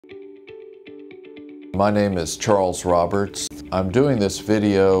My name is Charles Roberts. I'm doing this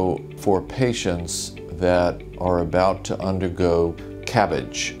video for patients that are about to undergo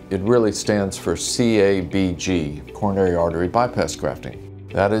CABG. It really stands for CABG, coronary artery bypass grafting.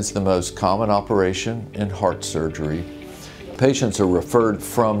 That is the most common operation in heart surgery. Patients are referred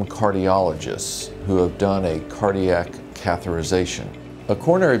from cardiologists who have done a cardiac catheterization. A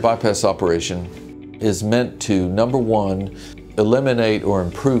coronary bypass operation is meant to, number one, eliminate or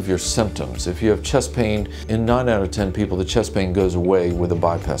improve your symptoms. If you have chest pain, in 9 out of 10 people, the chest pain goes away with a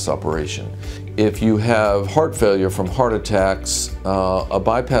bypass operation. If you have heart failure from heart attacks, a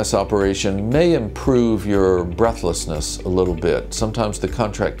bypass operation may improve your breathlessness a little bit. Sometimes the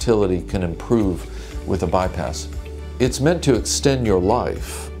contractility can improve with a bypass. It's meant to extend your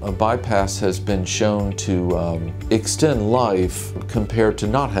life. A bypass has been shown to extend life compared to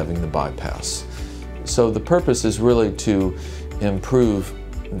not having the bypass. So the purpose is really to improve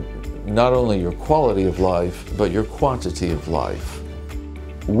not only your quality of life, but your quantity of life.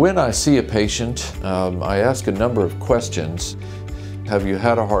 When I see a patient, I ask a number of questions. Have you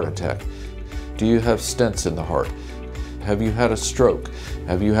had a heart attack? Do you have stents in the heart? Have you had a stroke?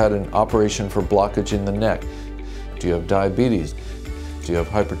 Have you had an operation for blockage in the neck? Do you have diabetes? Do you have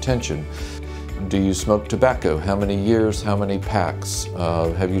hypertension? Do you smoke tobacco? How many years? How many packs?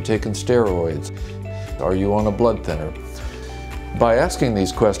 Have you taken steroids? Are you on a blood thinner? By asking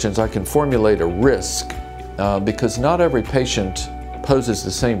these questions, I can formulate a risk because not every patient poses the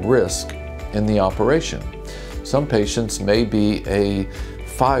same risk in the operation. Some patients may be a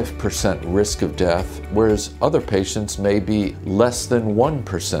 5% risk of death, whereas other patients may be less than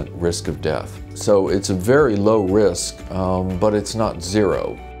 1% risk of death. So it's a very low risk, but it's not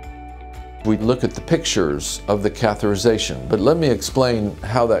zero. We look at the pictures of the catheterization, but let me explain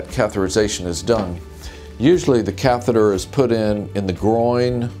how that catheterization is done. Usually the catheter is put in the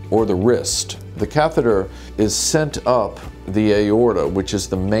groin or the wrist. The catheter is sent up the aorta, which is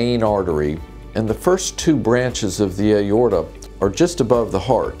the main artery, and the first two branches of the aorta are just above the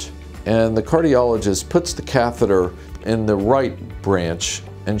heart. And the cardiologist puts the catheter in the right branch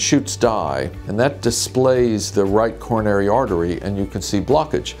and shoots dye, and that displays the right coronary artery, and you can see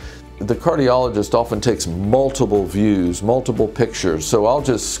blockage. The cardiologist often takes multiple views, multiple pictures, so I'll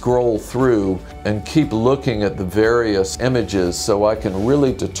just scroll through and keep looking at the various images so I can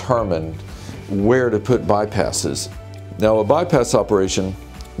really determine where to put bypasses. Now, a bypass operation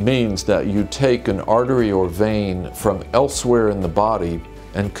means that you take an artery or vein from elsewhere in the body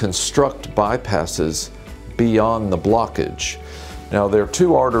and construct bypasses beyond the blockage. Now, there are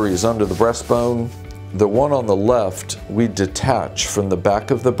two arteries under the breastbone. The one on the left, we detach from the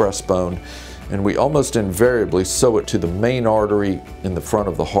back of the breastbone, and we almost invariably sew it to the main artery in the front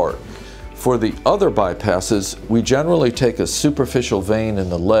of the heart. For the other bypasses, we generally take a superficial vein in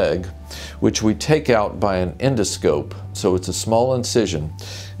the leg, which we take out by an endoscope. So it's a small incision,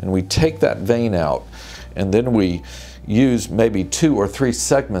 and we take that vein out, and then we use maybe 2 or 3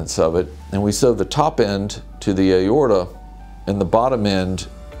 segments of it, and we sew the top end to the aorta and the bottom end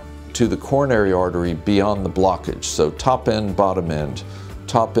to the coronary artery beyond the blockage. So top end, bottom end,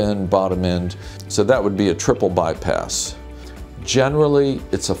 top end, bottom end. So that would be a triple bypass. Generally,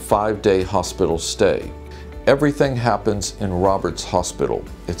 it's a 5-day hospital stay. Everything happens in Roberts Hospital.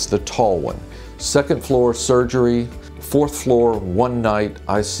 It's the tall one. 2nd floor surgery, 4th floor 1 night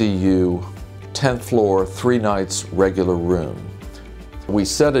ICU, 10th floor 3 nights regular room. We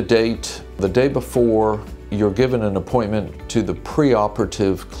set a date the day before. You're given an appointment to the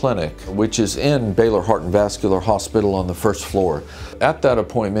preoperative clinic, which is in Baylor Heart and Vascular Hospital on the 1st floor. At that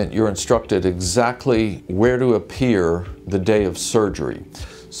appointment, you're instructed exactly where to appear the day of surgery.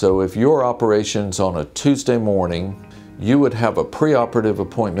 So if your operation's on a Tuesday morning, you would have a preoperative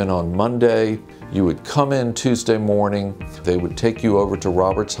appointment on Monday. You would come in Tuesday morning. They would take you over to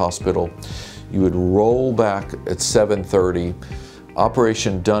Roberts Hospital. You would roll back at 7:30,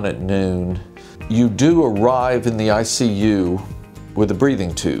 operation done at noon. You do arrive in the ICU with a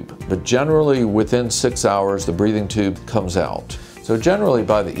breathing tube, but generally within 6 hours the breathing tube comes out. So generally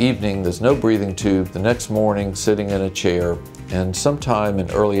by the evening there's no breathing tube. The next morning, sitting in a chair, and sometime in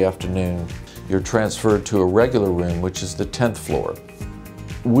early afternoon you're transferred to a regular room, which is the 10th floor.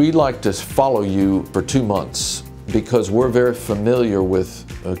 We like to follow you for 2 months because we're very familiar with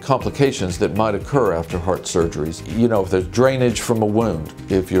complications that might occur after heart surgeries. You know, if there's drainage from a wound,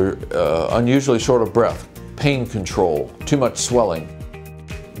 if you're unusually short of breath, pain control, too much swelling.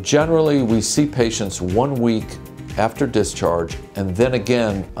 Generally, we see patients 1 week after discharge and then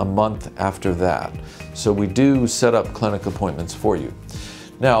again a month after that. So we do set up clinic appointments for you.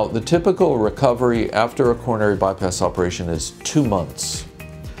 Now, the typical recovery after a coronary bypass operation is 2 months.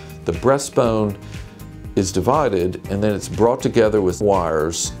 The breastbone is divided and then it's brought together with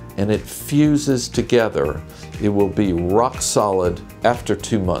wires and it fuses together. It will be rock solid after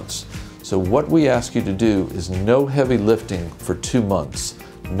 2 months. So what we ask you to do is no heavy lifting for 2 months.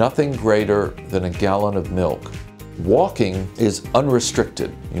 Nothing greater than a gallon of milk. Walking is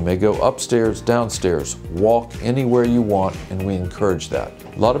unrestricted. You may go upstairs, downstairs, walk anywhere you want, and we encourage that.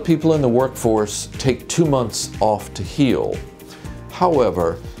 A lot of people in the workforce take 2 months off to heal.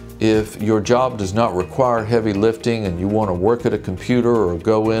 However, if your job does not require heavy lifting and you want to work at a computer or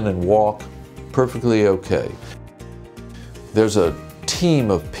go in and walk, perfectly okay. There's a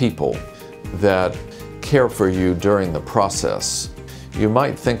team of people that care for you during the process. You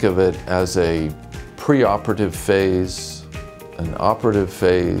might think of it as a preoperative phase, an operative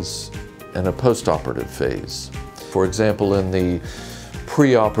phase, and a postoperative phase. For example, in the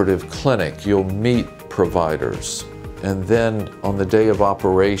preoperative clinic, you'll meet providers. And then on the day of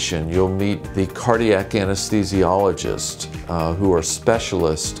operation, you'll meet the cardiac anesthesiologist who are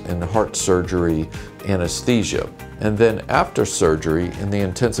specialists in heart surgery anesthesia. And then after surgery in the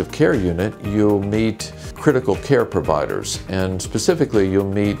intensive care unit, you'll meet critical care providers. And specifically,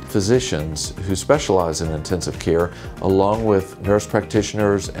 you'll meet physicians who specialize in intensive care, along with nurse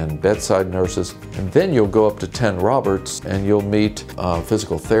practitioners and bedside nurses. And then you'll go up to 10 Roberts and you'll meet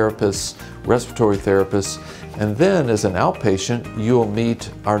physical therapists, respiratory therapists, and then as an outpatient, you'll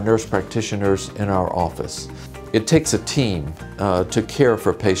meet our nurse practitioners in our office. It takes a team to care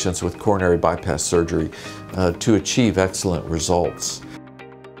for patients with coronary bypass surgery to achieve excellent results.